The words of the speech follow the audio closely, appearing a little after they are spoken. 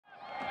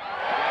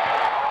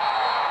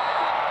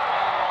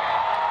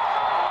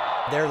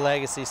Their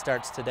legacy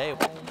starts today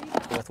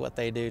with what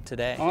they do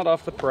today. Hot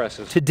off the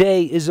presses.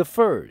 Today is a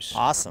first.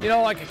 Awesome. You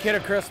know, like a kid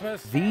at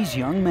Christmas? These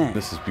young men,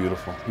 This is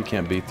beautiful. You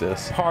can't beat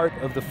this. part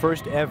of the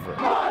first ever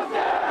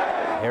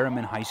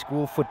Herriman High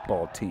School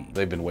football team.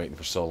 They've been waiting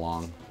for so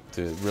long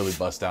to really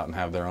bust out and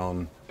have their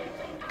own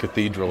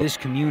cathedral. This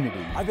community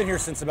I've been here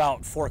since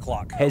about 4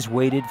 o'clock. has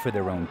waited for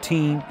their own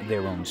team,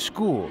 their own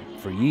school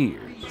for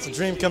years. It's a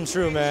dream come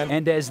true, man.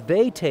 And as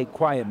they take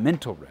quiet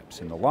mental reps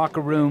in the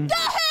locker room,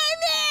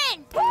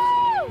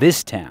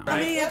 this town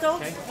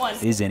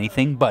is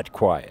anything but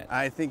quiet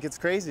I think it's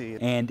crazy.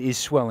 and is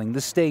swelling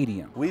the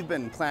stadium. We've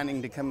been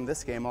planning to come to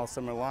this game all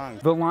summer long.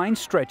 The line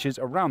stretches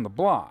around the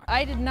block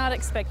I did not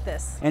expect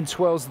this. and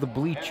swells the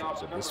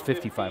bleachers of this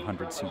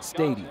 5,500-seat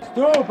stadium.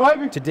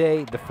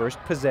 Today, the first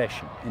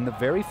possession in the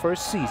very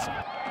first season.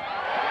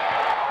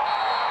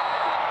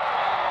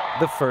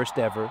 The first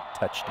ever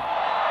touchdown.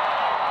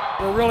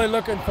 We're really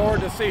looking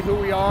forward to see who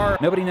we are.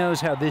 Nobody knows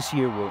how this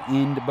year will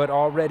end, but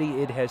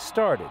already it has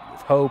started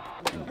with hope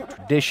and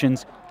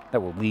traditions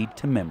that will lead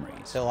to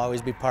memories. They'll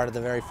always be part of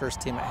the very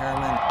first team at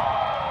Herriman.